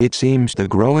It seems the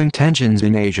growing tensions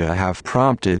in Asia have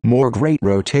prompted more great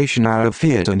rotation out of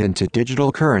fiat and into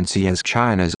digital currency as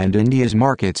China's and India's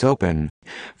markets open.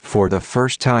 For the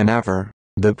first time ever,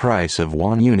 the price of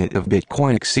one unit of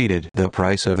Bitcoin exceeded the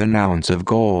price of an ounce of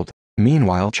gold.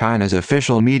 Meanwhile, China's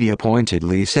official media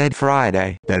pointedly said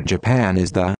Friday that Japan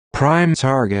is the prime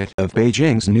target of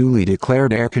Beijing's newly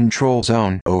declared air control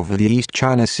zone over the East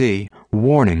China Sea,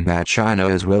 warning that China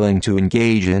is willing to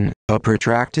engage in a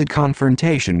protracted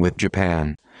confrontation with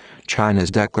Japan.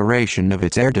 China's declaration of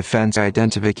its air defense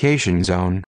identification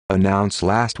zone, announced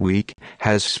last week,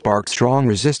 has sparked strong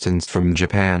resistance from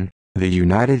Japan, the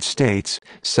United States,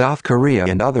 South Korea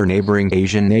and other neighboring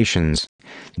Asian nations.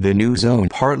 The new zone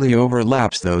partly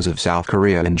overlaps those of South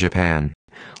Korea and Japan.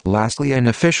 Lastly, an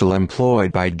official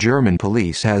employed by German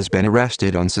police has been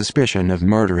arrested on suspicion of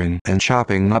murdering and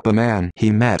chopping up a man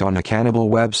he met on a cannibal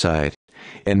website.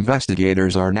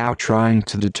 Investigators are now trying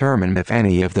to determine if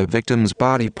any of the victim's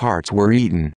body parts were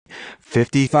eaten.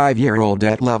 55-year-old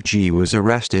Detlef G. was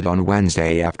arrested on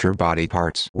Wednesday after body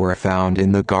parts were found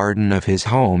in the garden of his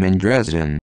home in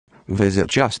Dresden. Visit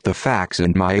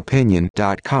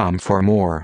justthefactsandmyopinion.com for more.